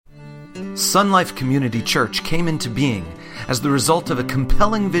Sun Life Community Church came into being as the result of a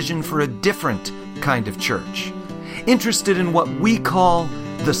compelling vision for a different kind of church, interested in what we call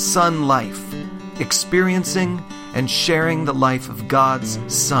the Sun Life, experiencing and sharing the life of God's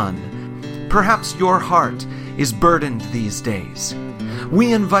Son. Perhaps your heart is burdened these days.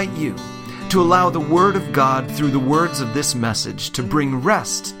 We invite you to allow the Word of God through the words of this message to bring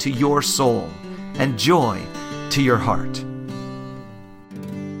rest to your soul and joy to your heart.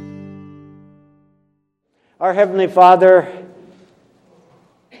 Our Heavenly Father,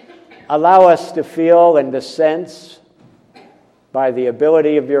 allow us to feel and to sense by the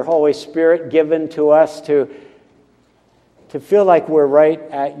ability of your Holy Spirit given to us to feel like we're right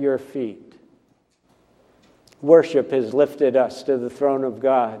at your feet. Worship has lifted us to the throne of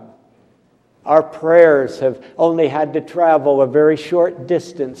God. Our prayers have only had to travel a very short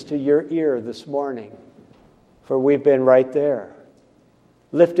distance to your ear this morning, for we've been right there,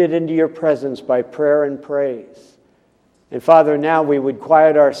 lifted into your presence by prayer and praise. And Father, now we would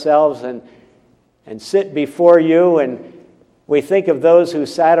quiet ourselves and sit before you, and we think of those who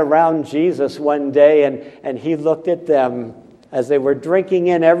sat around Jesus one day and he looked at them as they were drinking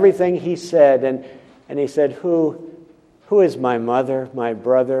in everything he said, and he said, Who is my mother, my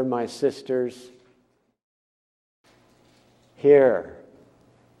brother, my sisters? Here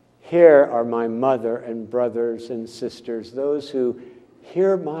are my mother and brothers and sisters, those who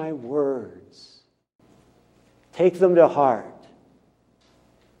hear my words. Take them to heart.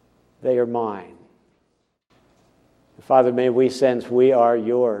 They are mine. Father, may we sense we are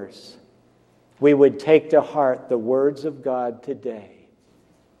yours. We would take to heart the words of God today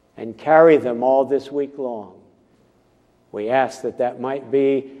and carry them all this week long. We ask that might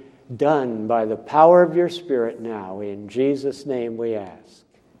be done by the power of your Spirit now. In Jesus' name we ask.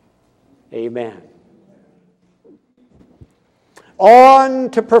 Amen. On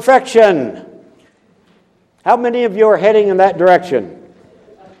to perfection. How many of you are heading in that direction?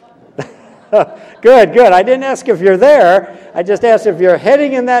 Good. I didn't ask if you're there. I just asked if you're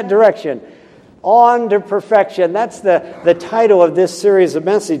heading in that direction. On to perfection. That's the title of this series of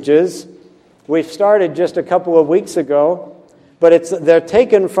messages. We've started just a couple of weeks ago, but they're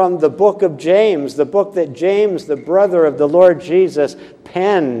taken from the book of James, the book that James, the brother of the Lord Jesus,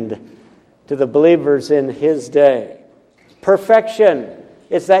 penned to the believers in his day. Perfection.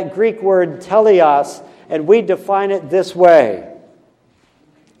 It's that Greek word teleos, and we define it this way.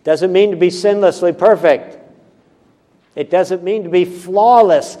 Doesn't mean to be sinlessly perfect. It doesn't mean to be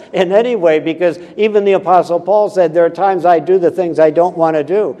flawless in any way, because even the Apostle Paul said there are times I do the things I don't want to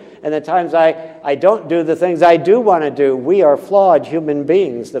do, and the times I don't do the things I do want to do. We are flawed human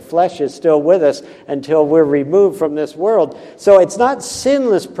beings. The flesh is still with us until we're removed from this world. So it's not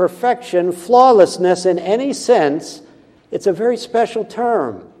sinless perfection, flawlessness in any sense. It's a very special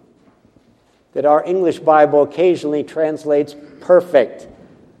term that our English Bible occasionally translates perfect.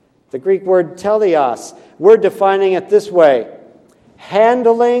 The Greek word teleos, we're defining it this way: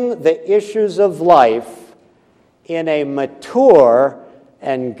 handling the issues of life in a mature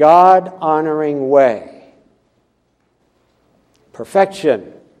and God-honoring way.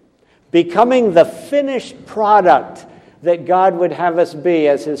 Perfection. Becoming the finished product that God would have us be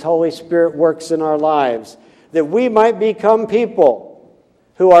as his Holy Spirit works in our lives, that we might become people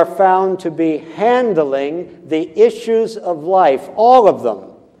who are found to be handling the issues of life, all of them,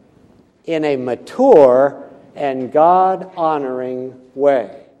 in a mature and God-honoring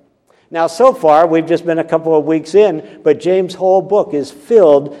way. Now, so far, we've just been a couple of weeks in, but James' whole book is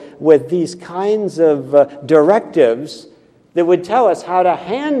filled with these kinds of directives that would tell us how to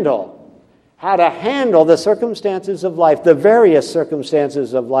handle the circumstances of life, the various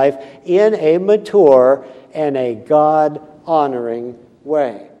circumstances of life, in a mature and a God-honoring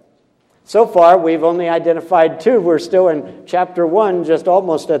way. So far, we've only identified two. We're still in chapter 1, just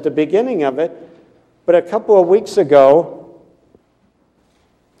almost at the beginning of it. But a couple of weeks ago,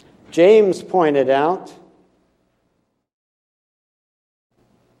 James pointed out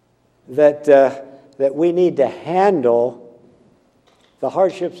that we need to handle the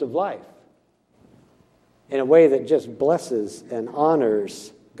hardships of life in a way that just blesses and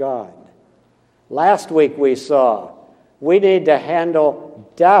honors God. Last week we saw we need to handle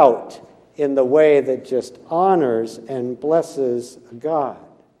doubt in the way that just honors and blesses God.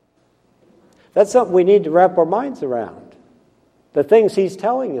 That's something we need to wrap our minds around, the things he's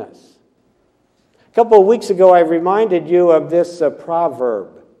telling us. A couple of weeks ago, I reminded you of this proverb.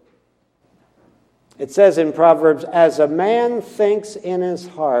 It says in Proverbs, "As a man thinks in his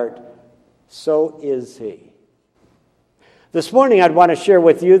heart, so is he." This morning, I'd want to share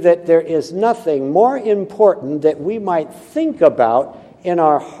with you that there is nothing more important that we might think about in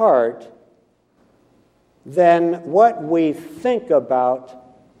our heart than what we think about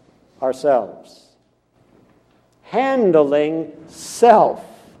ourselves. Handling self,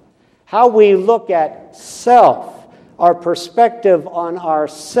 how we look at self, our perspective on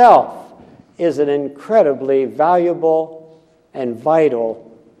ourself is an incredibly valuable and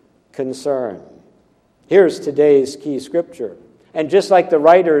vital concern. Here's today's key scripture. And just like the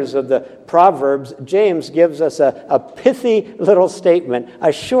writers of the Proverbs, James gives us a pithy little statement,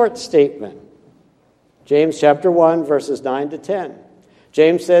 a short statement. James chapter 1, verses 9 to 10.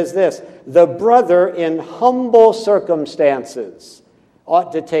 James says this, "The brother in humble circumstances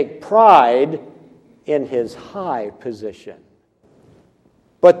ought to take pride in his high position.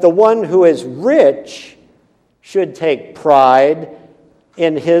 But the one who is rich should take pride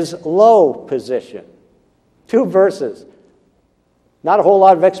in his low position." 2 verses. Not a whole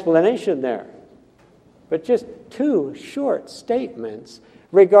lot of explanation there, but just 2 short statements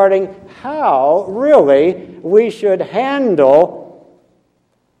regarding how really we should handle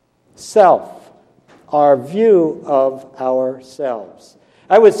self, our view of ourselves.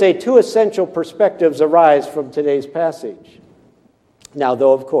 I would say 2 essential perspectives arise from today's passage. Now,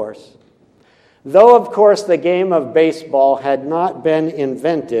 though of course, the game of baseball had not been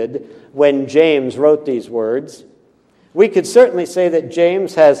invented when James wrote these words, we could certainly say that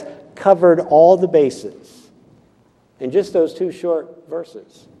James has covered all the bases in just those 2 short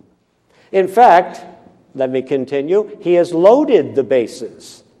verses. In fact, let me continue, he has loaded the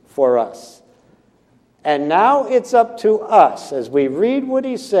bases for us. And now it's up to us, as we read what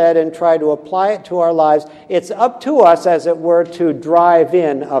he said and try to apply it to our lives, it's up to us, as it were, to drive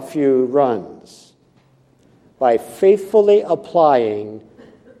in a few runs by faithfully applying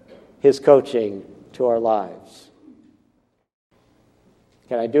his coaching to our lives.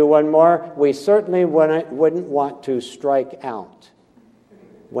 Can I do one more? We certainly wouldn't want to strike out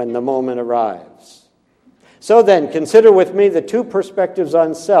when the moment arrives. So then, consider with me the 2 perspectives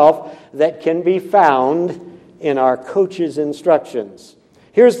on self that can be found in our coach's instructions.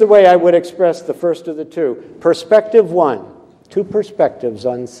 Here's the way I would express the first of the 2. Perspective 1, 2 perspectives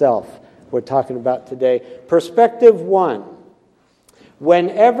on self we're talking about today. Perspective 1,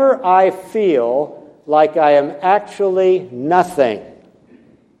 whenever I feel like I am actually nothing.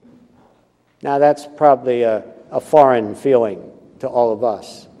 Now that's probably a foreign feeling to all of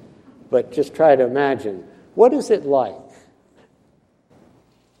us, but just try to imagine. What is it like?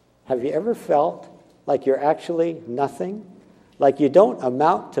 Have you ever felt like you're actually nothing? Like you don't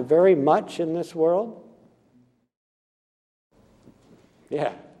amount to very much in this world?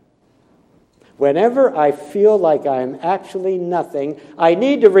 Yeah. Whenever I feel like I'm actually nothing, I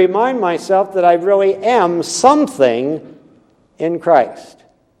need to remind myself that I really am something in Christ.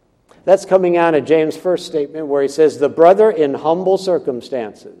 That's coming out of James' first statement where he says, "The brother in humble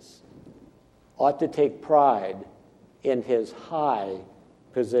circumstances ought to take pride in his high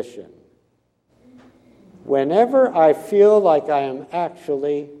position." Whenever I feel like I am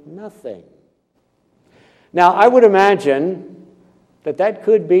actually nothing. Now, I would imagine that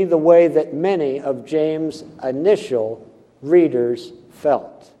could be the way that many of James' initial readers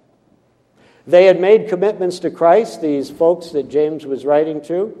felt. They had made commitments to Christ, these folks that James was writing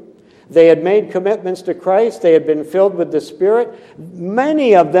to. They had made commitments to Christ. They had been filled with the Spirit.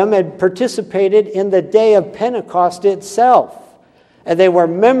 Many of them had participated in the day of Pentecost itself. And they were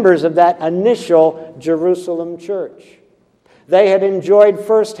members of that initial Jerusalem church. They had enjoyed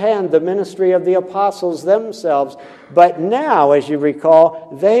firsthand the ministry of the apostles themselves. But now, as you recall,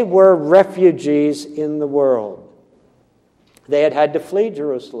 they were refugees in the world. They had had to flee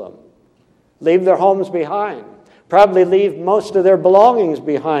Jerusalem, leave their homes behind, probably leave most of their belongings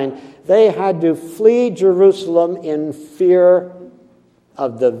behind. They had to flee Jerusalem in fear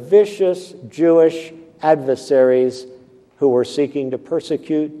of the vicious Jewish adversaries who were seeking to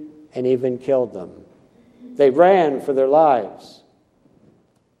persecute and even kill them. They ran for their lives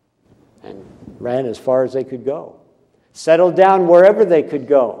and ran as far as they could go, settled down wherever they could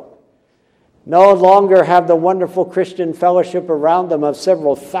go. No longer have the wonderful Christian fellowship around them of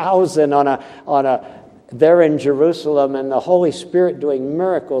several thousand there in Jerusalem, and the Holy Spirit doing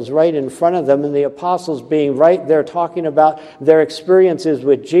miracles right in front of them, and the apostles being right there talking about their experiences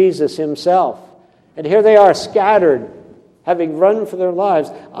with Jesus himself. And here they are scattered, having run for their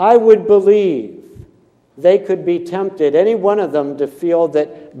lives. I would believe they could be tempted, any one of them, to feel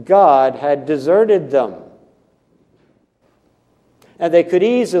that God had deserted them. And they could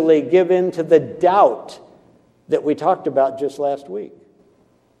easily give in to the doubt that we talked about just last week.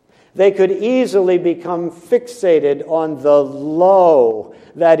 They could easily become fixated on the low,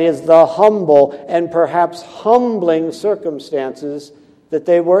 that is, the humble and perhaps humbling circumstances that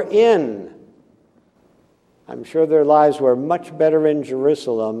they were in. I'm sure their lives were much better in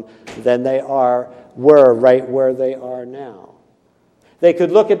Jerusalem than they were right where they are now. They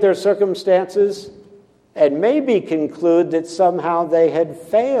could look at their circumstances and maybe conclude that somehow they had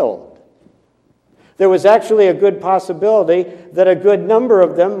failed. There was actually a good possibility that a good number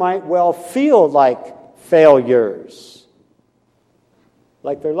of them might well feel like failures,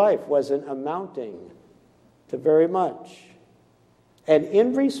 like their life wasn't amounting to very much. And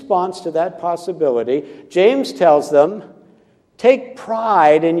in response to that possibility, James tells them, take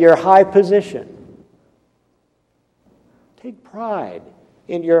pride in your high position. Take pride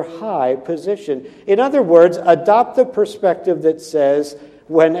in your high position. In other words, adopt the perspective that says,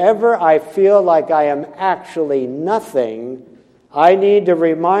 whenever I feel like I am actually nothing, I need to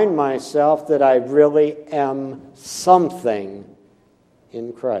remind myself that I really am something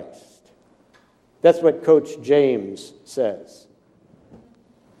in Christ. That's what Coach James says.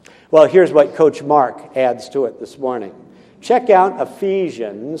 Well, here's what Coach Mark adds to it this morning. Check out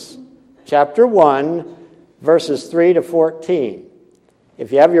Ephesians chapter 1, verses 3 to 14.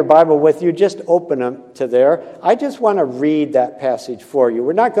 If you have your Bible with you, just open them to there. I just want to read that passage for you.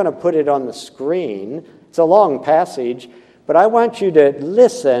 We're not going to put it on the screen. It's a long passage, but I want you to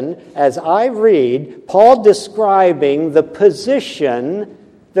listen as I read Paul describing the position,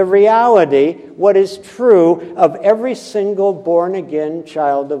 the reality, what is true of every single born-again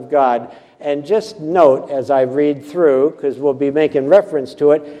child of God. And just note as I read through, because we'll be making reference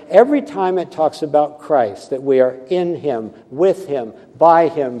to it, every time it talks about Christ, that we are in Him, with Him, by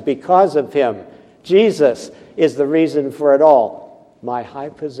Him, because of Him. Jesus is the reason for it all. My high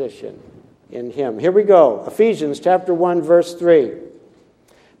position in Him. Here we go. Ephesians chapter 1, verse 3.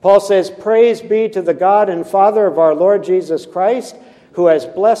 Paul says, "Praise be to the God and Father of our Lord Jesus Christ, who has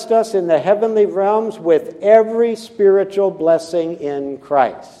blessed us in the heavenly realms with every spiritual blessing in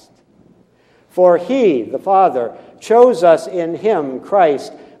Christ. For He, the Father, chose us in Him,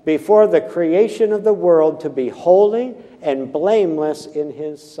 Christ, before the creation of the world to be holy and blameless in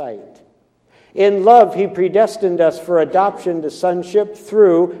His sight. In love, He predestined us for adoption to sonship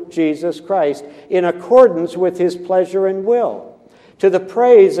through Jesus Christ, in accordance with His pleasure and will, to the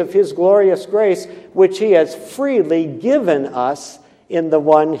praise of His glorious grace, which He has freely given us in the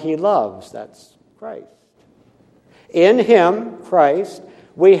one He loves." That's Christ. In Him, Christ,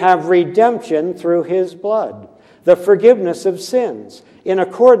 we have redemption through His blood, the forgiveness of sins, in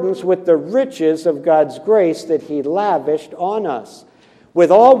accordance with the riches of God's grace that He lavished on us.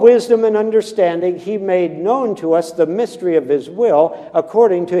 With all wisdom and understanding, He made known to us the mystery of His will,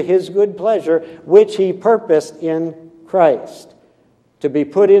 according to His good pleasure, which He purposed in Christ, to be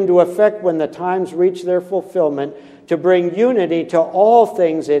put into effect when the times reach their fulfillment, to bring unity to all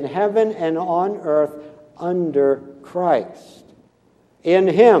things in heaven and on earth under Christ. In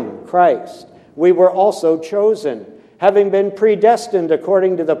Him, Christ, we were also chosen, having been predestined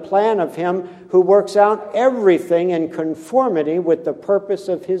according to the plan of Him who works out everything in conformity with the purpose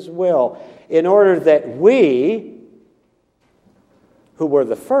of His will, in order that we, who were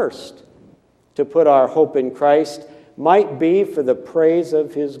the first to put our hope in Christ, might be for the praise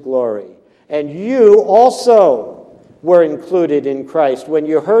of His glory. And you also were included in Christ when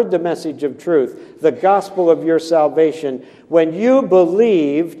you heard the message of truth, the gospel of your salvation. When you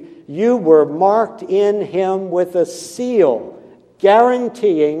believed, you were marked in Him with a seal,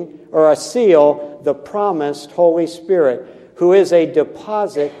 guaranteeing, or a seal, the promised Holy Spirit, who is a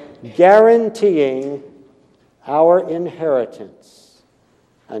deposit guaranteeing our inheritance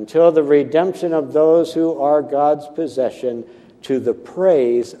until the redemption of those who are God's possession, to the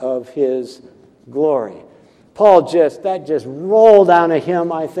praise of His glory. Paul just rolled down a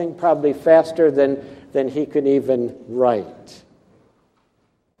hymn, I think, probably faster than he could even write.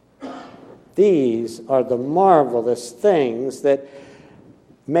 These are the marvelous things that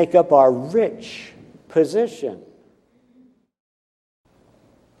make up our rich position.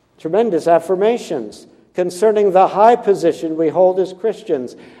 Tremendous affirmations concerning the high position we hold as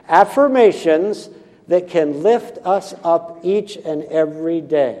Christians. Affirmations that can lift us up each and every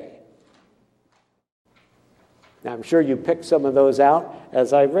day. Now, I'm sure you picked some of those out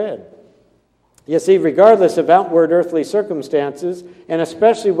as I read. You see, regardless of outward earthly circumstances, and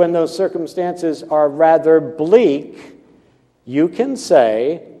especially when those circumstances are rather bleak, you can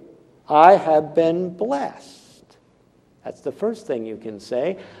say, I have been blessed. That's the first thing you can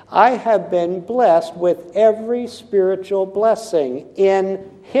say. I have been blessed with every spiritual blessing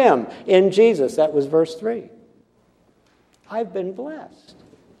in Him, in Jesus. That was verse 3. I've been blessed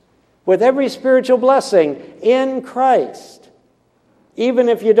with every spiritual blessing in Christ. Even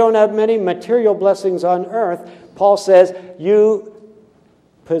if you don't have many material blessings on earth, Paul says you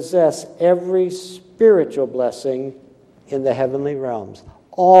possess every spiritual blessing in the heavenly realms.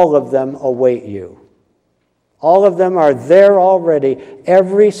 All of them await you. All of them are there already.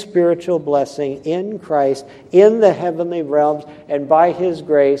 Every spiritual blessing in Christ, in the heavenly realms, and by His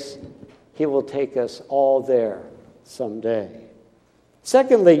grace, He will take us all there someday.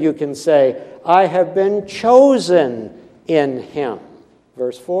 Secondly, you can say, I have been chosen in Him.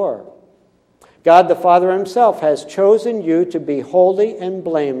 Verse 4. God the Father Himself has chosen you to be holy and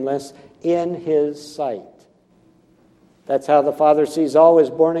blameless in His sight. That's how the Father sees all His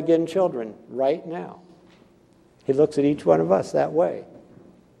born-again children right now. He looks at each one of us that way.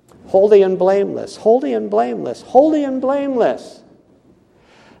 Holy and blameless, holy and blameless, holy and blameless.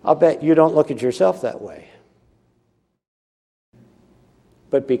 I'll bet you don't look at yourself that way.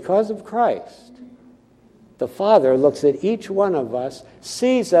 But because of Christ, the Father looks at each one of us,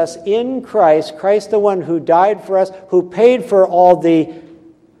 sees us in Christ, Christ the one who died for us, who paid for all the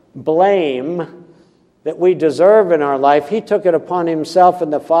blame that we deserve in our life. He took it upon Himself,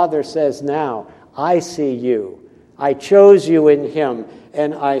 and the Father says, now, I see you. I chose you in Him,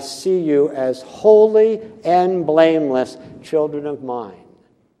 and I see you as holy and blameless children of mine.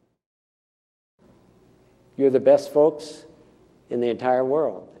 You're the best folks in the entire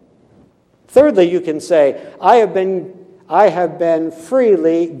world. Thirdly, you can say, I have been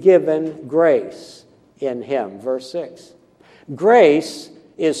freely given grace in Him. Verse 6. Grace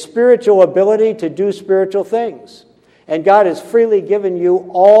is spiritual ability to do spiritual things. And God has freely given you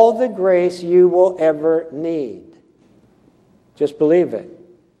all the grace you will ever need. Just believe it.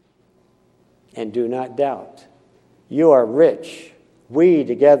 And do not doubt. You are rich. We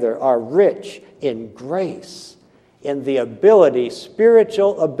together are rich in grace, in the ability,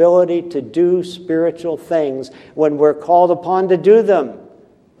 spiritual ability to do spiritual things when we're called upon to do them,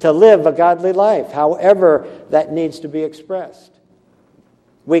 to live a godly life, however that needs to be expressed.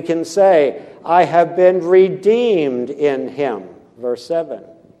 We can say, I have been redeemed in Him, verse 7.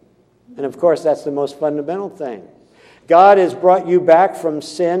 And of course, that's the most fundamental thing. God has brought you back from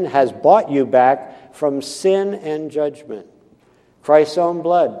sin, has bought you back from sin and judgment. Christ's own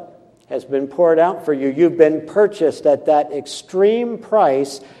blood has been poured out for you. You've been purchased at that extreme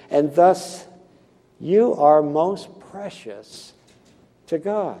price, and thus you are most precious to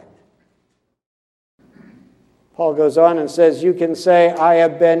God. Paul goes on and says, you can say, I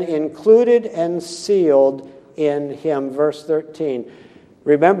have been included and sealed in Him. Verse 13.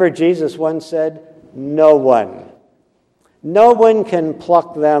 Remember, Jesus once said, no one can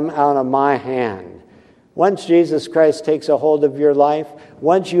pluck them out of my hand. Once Jesus Christ takes a hold of your life,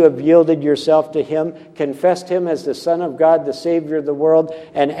 once you have yielded yourself to Him, confessed Him as the Son of God, the Savior of the world,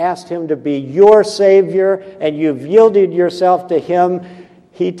 and asked Him to be your Savior, and you've yielded yourself to Him,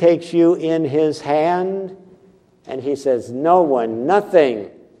 He takes you in His hand, and He says, no one, nothing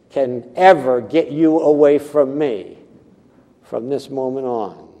can ever get you away from me from this moment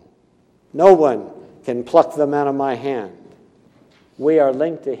on. No one can pluck them out of my hand. We are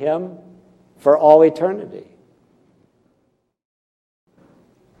linked to Him for all eternity.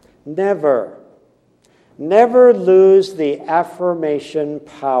 Never lose the affirmation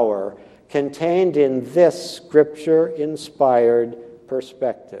power contained in this Scripture-inspired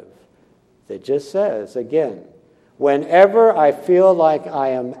perspective that just says, again, whenever I feel like I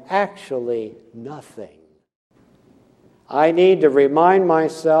am actually nothing, I need to remind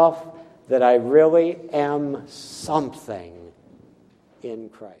myself that I really am something in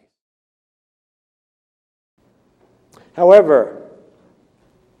Christ. However,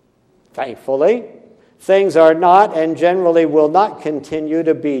 thankfully, things are not and generally will not continue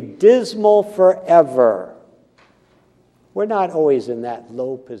to be dismal forever. We're not always in that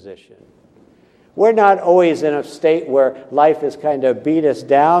low position. We're not always in a state where life has kind of beat us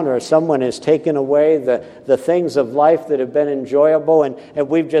down or someone has taken away the things of life that have been enjoyable and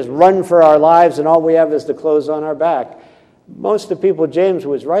we've just run for our lives and all we have is the clothes on our back. Most of the people James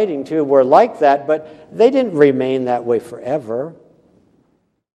was writing to were like that, but they didn't remain that way forever.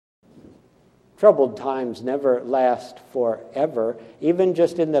 Troubled times never last forever, even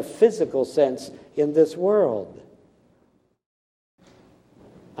just in the physical sense in this world.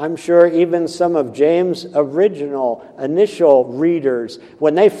 I'm sure even some of James' initial readers,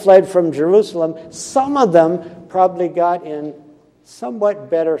 when they fled from Jerusalem, some of them probably got in somewhat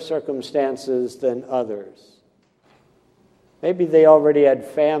better circumstances than others. Maybe they already had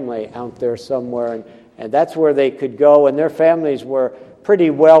family out there somewhere, and that's where they could go, and their families were pretty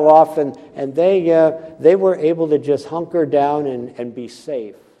well off, and they were able to just hunker down and be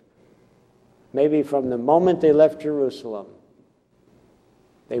safe. Maybe from the moment they left Jerusalem,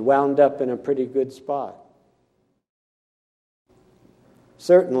 they wound up in a pretty good spot.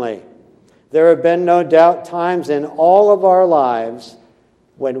 Certainly, there have been no doubt times in all of our lives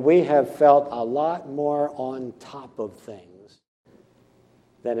when we have felt a lot more on top of things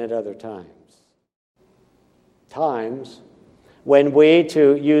than at other times. Times when we,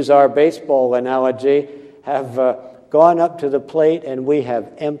 to use our baseball analogy, have gone up to the plate and we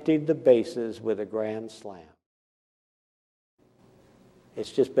have emptied the bases with a grand slam.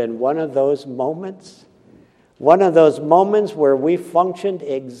 It's just been one of those moments where we functioned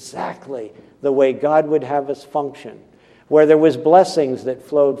exactly the way God would have us function, where there was blessings that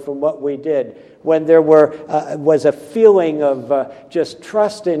flowed from what we did, when there was a feeling of just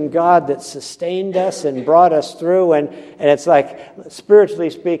trust in God that sustained us and brought us through, and it's like, spiritually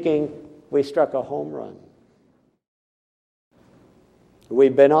speaking, we struck a home run.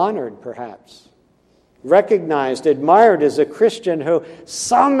 We've been honored, perhaps, recognized, admired as a Christian who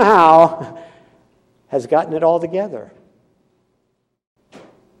somehow has gotten it all together.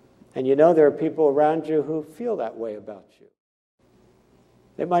 And you know there are people around you who feel that way about you.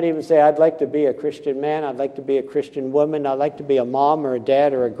 They might even say, I'd like to be a Christian man, I'd like to be a Christian woman, I'd like to be a mom or a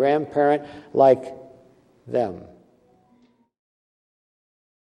dad or a grandparent like them.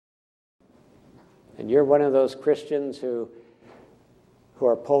 And you're one of those Christians who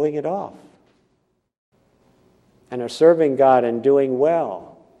are pulling it off and are serving God and doing well.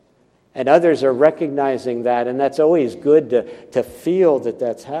 And others are recognizing that, and that's always good to feel that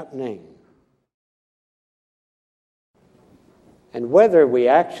that's happening. And whether we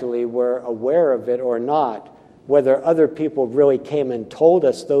actually were aware of it or not, whether other people really came and told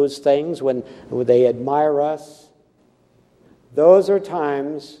us those things when they admire us, those are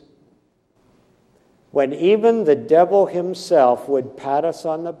times when even the devil himself would pat us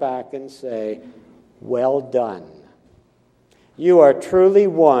on the back and say, well done. You are truly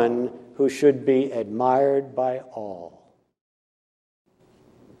one who should be admired by all.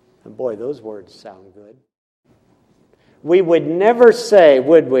 And boy, those words sound good. We would never say,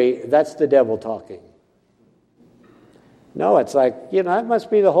 would we, that's the devil talking. No, it's like, it must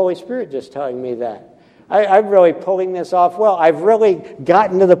be the Holy Spirit just telling me that. I'm really pulling this off well. I've really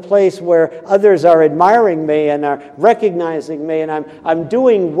gotten to the place where others are admiring me and are recognizing me, and I'm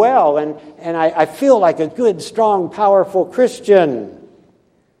doing well, and I feel like a good, strong, powerful Christian.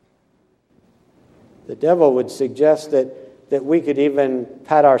 The devil would suggest that we could even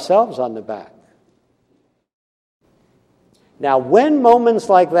pat ourselves on the back. Now, when moments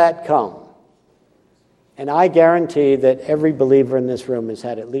like that come, and I guarantee that every believer in this room has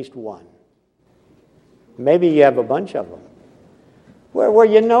had at least one, maybe you have a bunch of them, where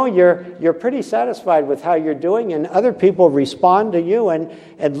you're pretty satisfied with how you're doing, and other people respond to you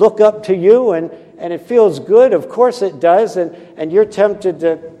and look up to you, and it feels good, of course it does, and you're tempted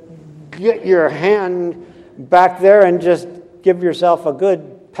to get your hand back there and just give yourself a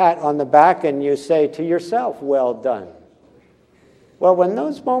good pat on the back, and you say to yourself, well done. Well, when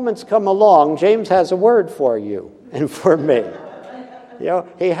those moments come along, James has a word for you and for me.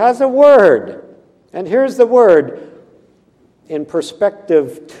 He has a word. And here's the word in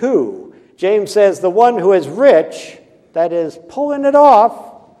perspective 2. James says the one who is rich, that is pulling it off,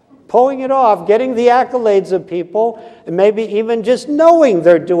 getting the accolades of people, and maybe even just knowing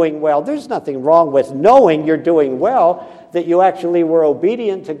they're doing well. There's nothing wrong with knowing you're doing well, that you actually were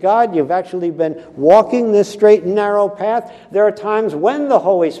obedient to God. You've actually been walking this straight and narrow path. There are times when the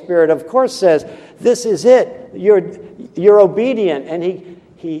Holy Spirit, of course, says, this is it. You're obedient, and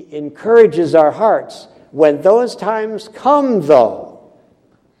He encourages our hearts. When those times come, though,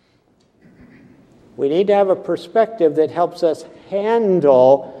 we need to have a perspective that helps us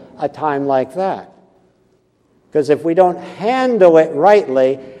handle a time like that. Because if we don't handle it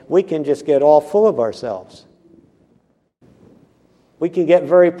rightly, we can just get all full of ourselves. We can get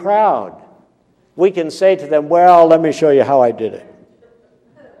very proud. We can say to them, well, let me show you how I did it.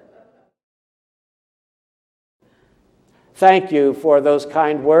 Thank you for those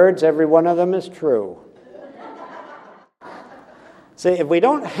kind words. Every one of them is true. See, if we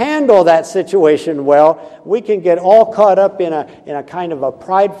don't handle that situation well, we can get all caught up in a kind of a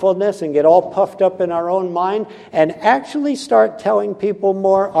pridefulness and get all puffed up in our own mind and actually start telling people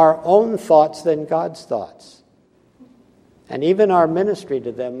more our own thoughts than God's thoughts. And even our ministry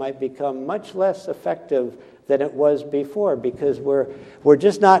to them might become much less effective than it was before because we're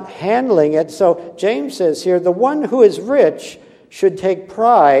just not handling it. So James says here, the one who is rich should take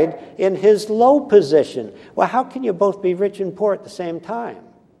pride in his low position. Well, how can you both be rich and poor at the same time?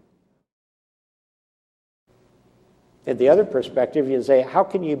 In the other perspective, you say, how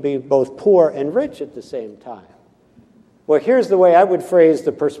can you be both poor and rich at the same time? Well, here's the way I would phrase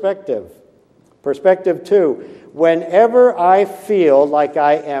the perspective. Perspective 2, whenever I feel like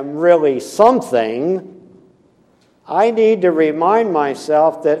I am really something, I need to remind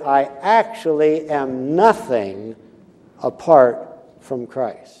myself that I actually am nothing apart from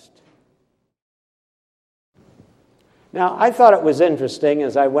Christ. Now, I thought it was interesting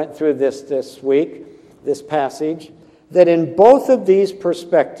as I went through this week, this passage, that in both of these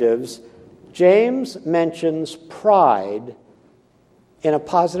perspectives, James mentions pride in a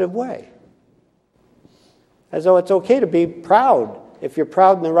positive way. As though it's okay to be proud if you're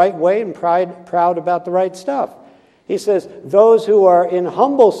proud in the right way and proud about the right stuff. He says, those who are in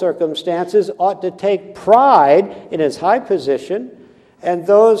humble circumstances ought to take pride in his high position, and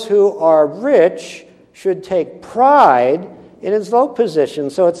those who are rich should take pride in his low position.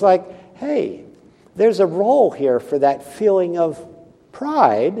 So it's like, hey, there's a role here for that feeling of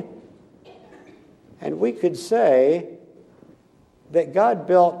pride. And we could say that God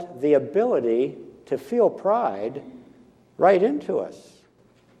built the ability to feel pride right into us.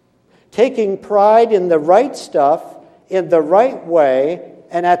 Taking pride in the right stuff, in the right way,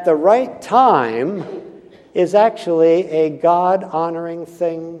 and at the right time is actually a God-honoring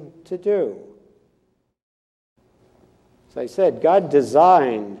thing to do. As I said, God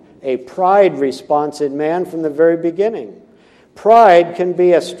designed a pride response in man from the very beginning. Pride can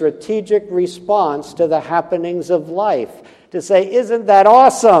be a strategic response to the happenings of life. To say, isn't that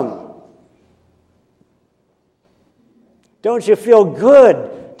awesome? Don't you feel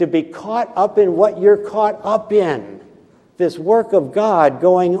good to be caught up in what you're caught up in? This work of God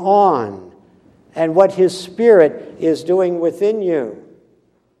going on and what His Spirit is doing within you.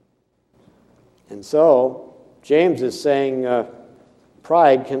 And so, James is saying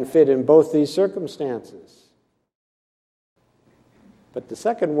pride can fit in both these circumstances. But the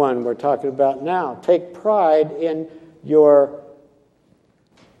second one we're talking about now, take pride in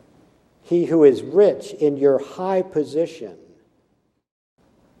he who is rich in your high position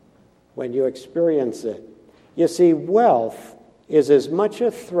when you experience it. You see, wealth is as much a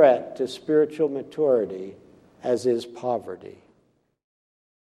threat to spiritual maturity as is poverty.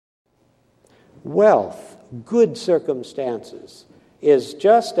 Wealth, good circumstances, is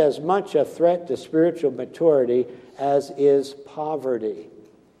just as much a threat to spiritual maturity as is poverty.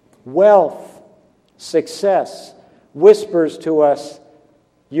 Wealth, success, whispers to us,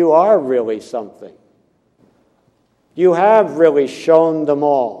 you are really something. You have really shown them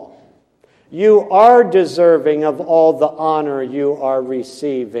all. You are deserving of all the honor you are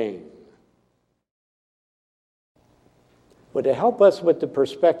receiving. But to help us with the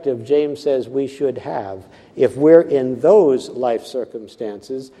perspective James says we should have if we're in those life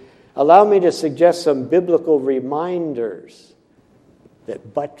circumstances, allow me to suggest some biblical reminders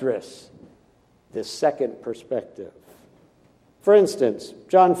that buttress this second perspective. For instance,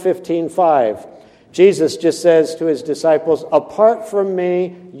 John 15:5, Jesus just says to his disciples, apart from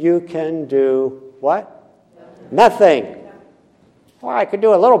me, you can do what? Nothing. Well, I could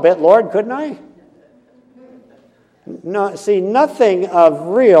do a little bit, Lord, couldn't I? No, see, nothing of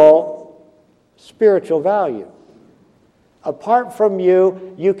real spiritual value. Apart from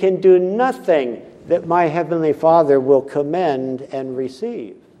you, you can do nothing that my Heavenly Father will commend and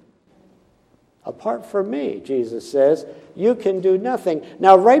receive. Apart from me, Jesus says, you can do nothing.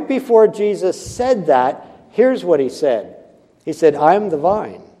 Now, right before Jesus said that, here's what he said. He said, I am the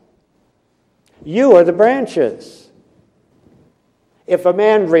vine. You are the branches. If a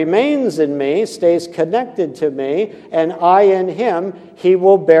man remains in me, stays connected to me, and I in him, he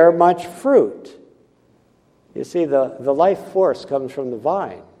will bear much fruit. You see, the life force comes from the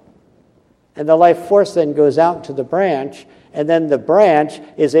vine. And the life force then goes out to the branch, and then the branch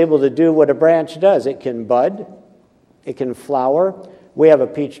is able to do what a branch does. It can bud, it can flower. We have a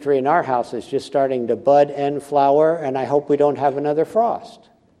peach tree in our house that's just starting to bud and flower, and I hope we don't have another frost.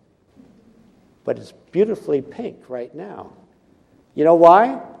 But it's beautifully pink right now. You know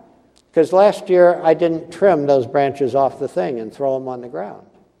why? Because last year I didn't trim those branches off the thing and throw them on the ground.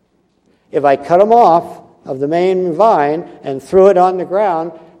 If I cut them off of the main vine and threw it on the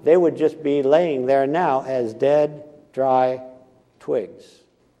ground, they would just be laying there now as dead, dry twigs.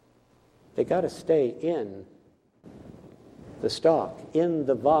 They got to stay in the stalk, in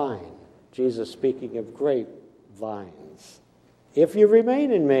the vine. Jesus speaking of grapevines. If you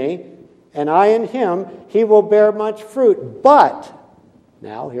remain in me, and I in him, he will bear much fruit. But,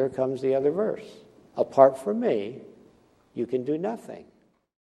 now here comes the other verse. Apart from me, you can do nothing.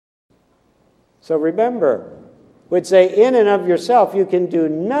 So remember, we'd say in and of yourself, you can do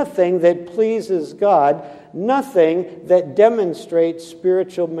nothing that pleases God, nothing that demonstrates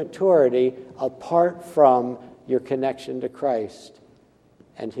spiritual maturity apart from your connection to Christ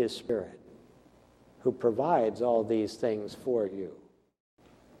and His Spirit. who provides all these things for you.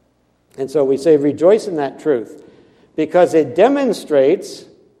 And so we say rejoice in that truth because it demonstrates,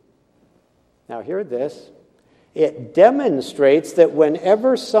 now hear this, it demonstrates that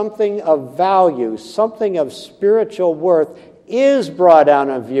whenever something of value, something of spiritual worth is brought out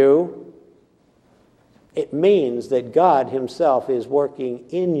of you, it means that God himself is working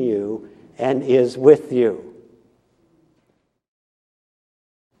in you and is with you.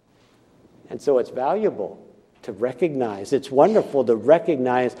 And so it's valuable to recognize, it's wonderful to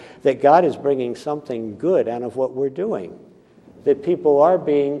recognize that God is bringing something good out of what we're doing, that people are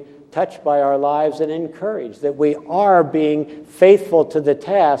being touched by our lives and encouraged, that we are being faithful to the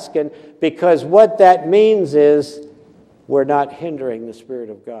task, and because what that means is we're not hindering the Spirit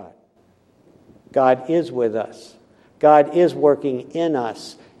of God. God is with us. God is working in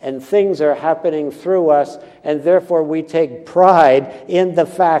us, and things are happening through us, and therefore we take pride in the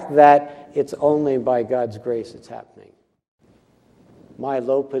fact that it's only by God's grace it's happening. My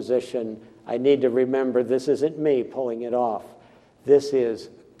low position, I need to remember this isn't me pulling it off. This is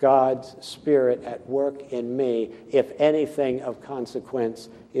God's Spirit at work in me, if anything of consequence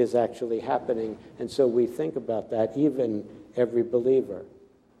is actually happening. And so we think about that, even every believer.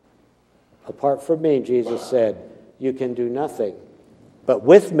 Apart from me, Jesus said, you can do nothing. But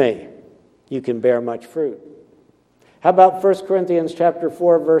with me, you can bear much fruit. How about 1 Corinthians chapter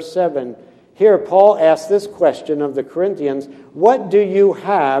 4, verse 7? Here, Paul asks this question of the Corinthians, what do you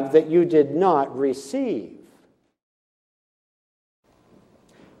have that you did not receive?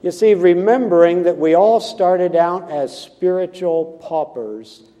 You see, remembering that we all started out as spiritual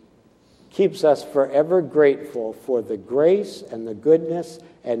paupers keeps us forever grateful for the grace and the goodness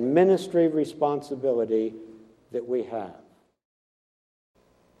and ministry responsibility that we have.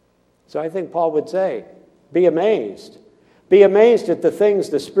 So I think Paul would say, be amazed. Be amazed at the things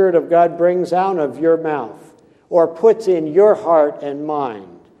the Spirit of God brings out of your mouth or puts in your heart and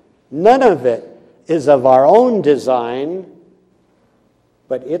mind. None of it is of our own design,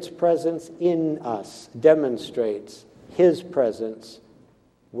 but its presence in us demonstrates His presence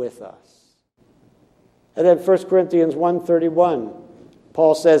with us. And then 1 Corinthians 1:31,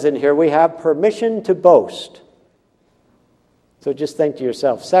 Paul says in here, we have permission to boast. So just think to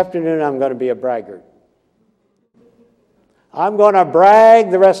yourself, this afternoon I'm going to be a braggart. I'm going to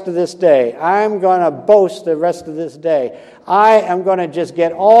brag the rest of this day. I'm going to boast the rest of this day. I am going to just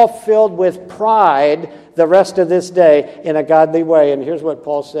get all filled with pride the rest of this day in a godly way. And here's what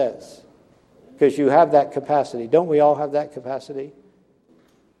Paul says, because you have that capacity. Don't we all have that capacity?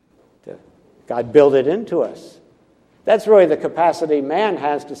 God built it into us. That's really the capacity man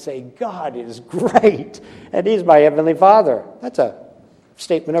has to say, God is great, and He's my Heavenly Father. That's a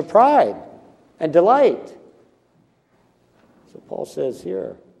statement of pride and delight. So Paul says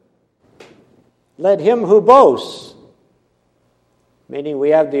here, let him who boasts, meaning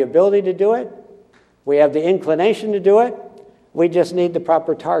we have the ability to do it, we have the inclination to do it, we just need the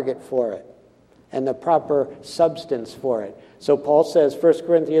proper target for it and the proper substance for it. So Paul says, 1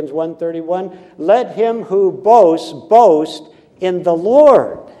 Corinthians 1:31, let him who boasts, boast in the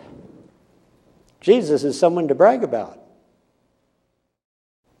Lord. Jesus is someone to brag about.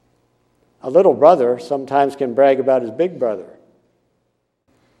 A little brother sometimes can brag about his big brother,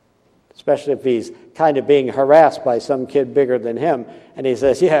 especially if he's kind of being harassed by some kid bigger than him. And he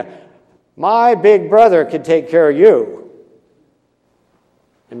says, yeah, my big brother can take care of you.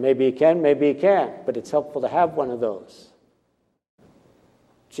 And maybe he can, maybe he can't, but it's helpful to have one of those.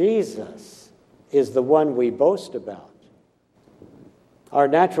 Jesus is the one we boast about. Our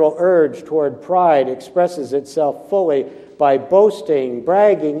natural urge toward pride expresses itself fully by boasting,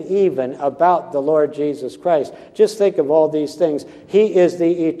 bragging even about the Lord Jesus Christ. Just think of all these things. He is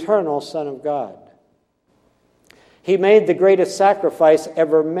the eternal Son of God. He made the greatest sacrifice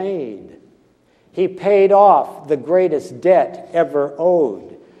ever made. He paid off the greatest debt ever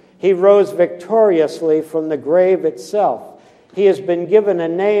owed. He rose victoriously from the grave itself. He has been given a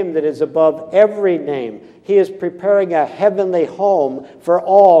name that is above every name. He is preparing a heavenly home for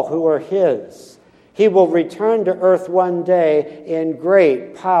all who are His. He will return to earth one day in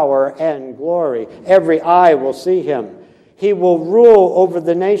great power and glory. Every eye will see Him. He will rule over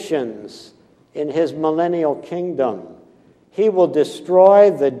the nations in His millennial kingdom. He will destroy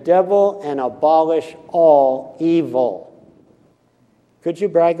the devil and abolish all evil. Could you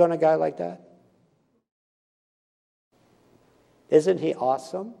brag on a guy like that? Isn't he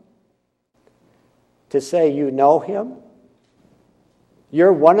awesome? To say you know him?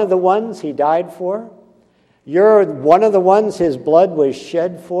 You're one of the ones He died for? You're one of the ones his blood was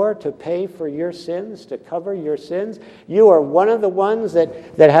shed for, to pay for your sins, to cover your sins. You are one of the ones that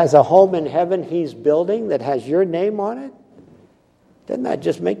has a home in heaven he's building that has your name on it. Doesn't that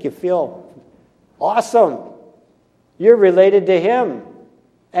just make you feel awesome? You're related to him,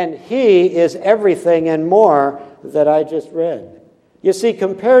 and he is everything and more that I just read. You see,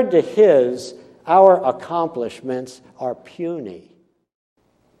 compared to his, our accomplishments are puny.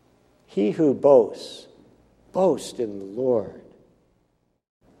 He who boasts in the Lord.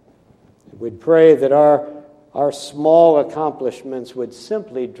 We'd pray that our small accomplishments would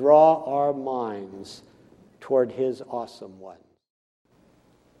simply draw our minds toward his awesome one.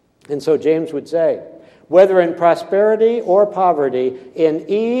 And so James would say, whether in prosperity or poverty, in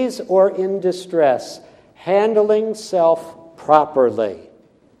ease or in distress, handling self properly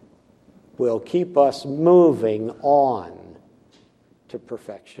will keep us moving on to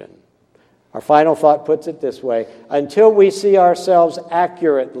perfection. Our final thought puts it this way: until we see ourselves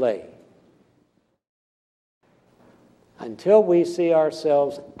accurately,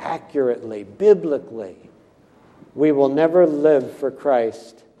 biblically, we will never live for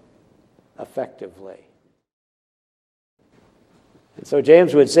Christ effectively. And so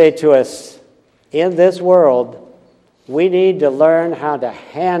James would say to us, in this world, we need to learn how to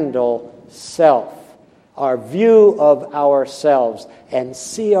handle self, our view of ourselves, and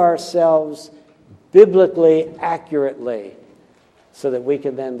see ourselves biblically accurately so that we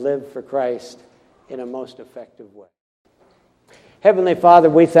can then live for Christ in a most effective way. Heavenly Father,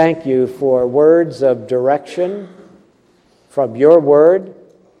 we thank you for words of direction from your word.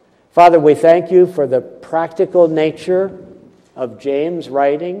 Father, we thank you for the practical nature of James'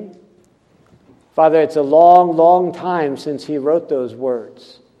 writing. Father, it's a long, long time since he wrote those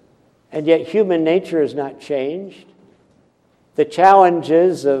words. And yet human nature has not changed. The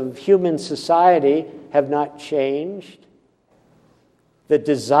challenges of human society have not changed. The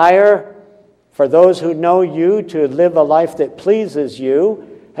desire for those who know you to live a life that pleases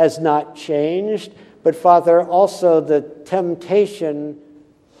you has not changed. But Father, also the temptation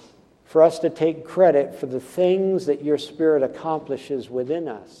for us to take credit for the things that your Spirit accomplishes within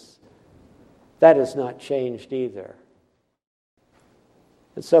us, that has not changed either.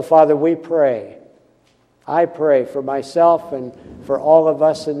 And so, Father, we pray. I pray for myself and for all of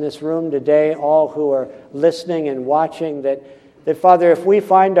us in this room today, all who are listening and watching, that Father, if we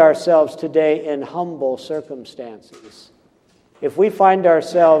find ourselves today in humble circumstances, if we find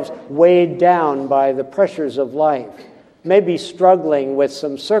ourselves weighed down by the pressures of life, maybe struggling with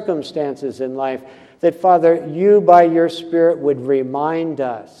some circumstances in life, that, Father, you by your Spirit would remind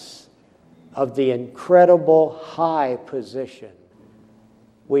us of the incredible high position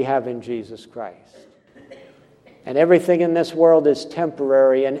we have in Jesus Christ. And everything in this world is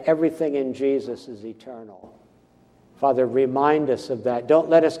temporary, and everything in Jesus is eternal. Father, remind us of that. Don't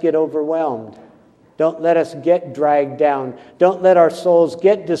let us get overwhelmed. Don't let us get dragged down. Don't let our souls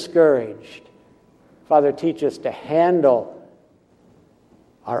get discouraged. Father, teach us to handle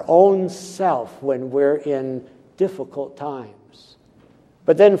our own self when we're in difficult times.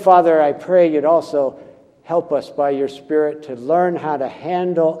 But then, Father, I pray you'd also help us by your Spirit to learn how to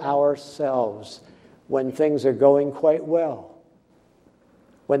handle ourselves when things are going quite well,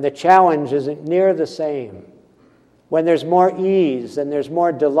 when the challenge isn't near the same, when there's more ease and there's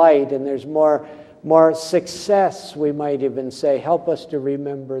more delight and there's more success, we might even say. Help us to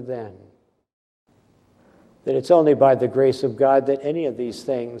remember then that it's only by the grace of God that any of these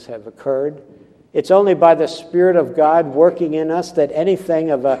things have occurred. It's only by the Spirit of God working in us that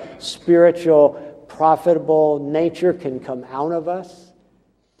anything of a spiritual, profitable nature can come out of us.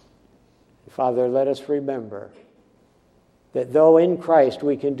 Father, let us remember that though in Christ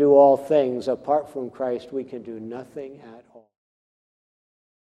we can do all things, apart from Christ we can do nothing at all.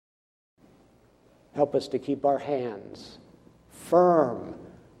 Help us to keep our hands firm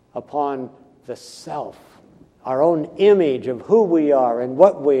upon the self, our own image of who we are and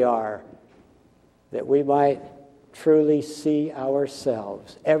what we are, that we might truly see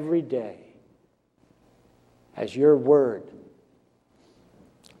ourselves every day as your word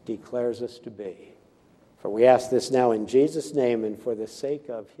declares us to be. For we ask this now in Jesus' name and for the sake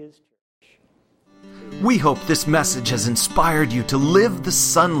of his church. We hope this message has inspired you to live the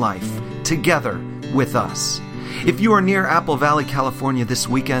Son life together with us. If you are near Apple Valley, California this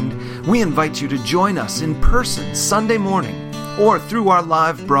weekend, we invite you to join us in person Sunday morning or through our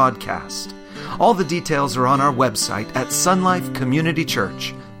live broadcast. All the details are on our website at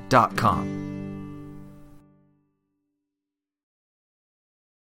sunlifecommunitychurch.com.